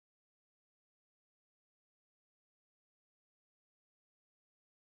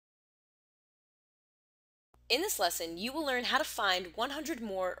In this lesson, you will learn how to find 100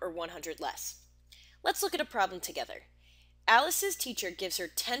 more or 100 less. Let's look at a problem together. Alice's teacher gives her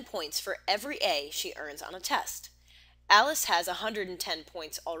 10 points for every A she earns on a test. Alice has 110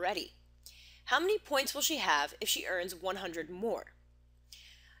 points already. How many points will she have if she earns 100 more?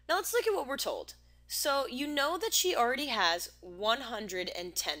 Now let's look at what we're told. So you know that she already has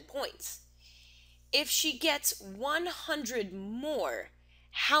 110 points. If she gets 100 more,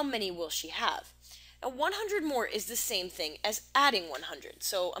 how many will she have? Now 100 more is the same thing as adding 100.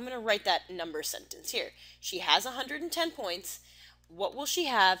 So I'm going to write that number sentence here. She has 110 points. What will she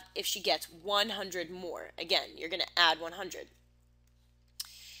have if she gets 100 more? Again, you're going to add 100.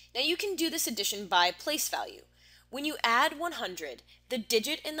 Now you can do this addition by place value. When you add 100, the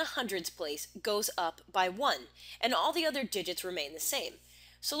digit in the hundreds place goes up by 1, and all the other digits remain the same.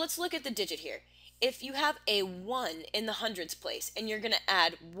 So let's look at the digit here. If you have a 1 in the hundreds place and you're going to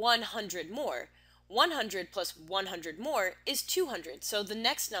add 100 more, 100 plus 100 more is 200. So the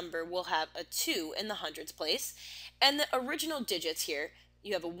next number will have a 2 in the hundreds place. And the original digits here,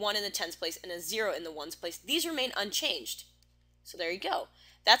 you have a 1 in the tens place and a 0 in the ones place. These remain unchanged. So there you go.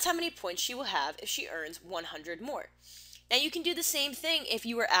 That's how many points she will have if she earns 100 more. Now you can do the same thing if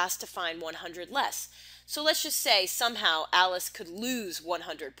you were asked to find 100 less. So let's just say somehow Alice could lose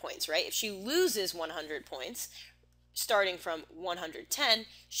 100 points, right? If she loses 100 points, starting from 110,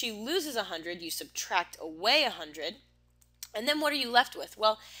 she loses 100, you subtract away 100, and then what are you left with?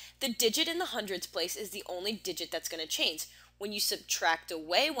 Well, the digit in the hundreds place is the only digit that's going to change. When you subtract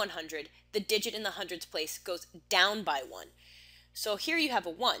away 100, the digit in the hundreds place goes down by 1. So here you have a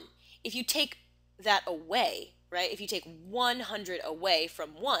 1. If you take that away, right, if you take 100 away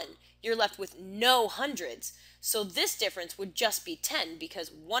from 1, you're left with no hundreds. So this difference would just be 10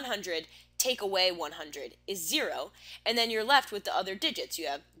 because 100 take away 100 is 0, and then you're left with the other digits. You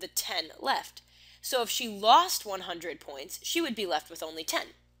have the 10 left. So if she lost 100 points, she would be left with only 10.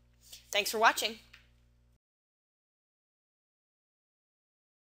 Thanks for watching.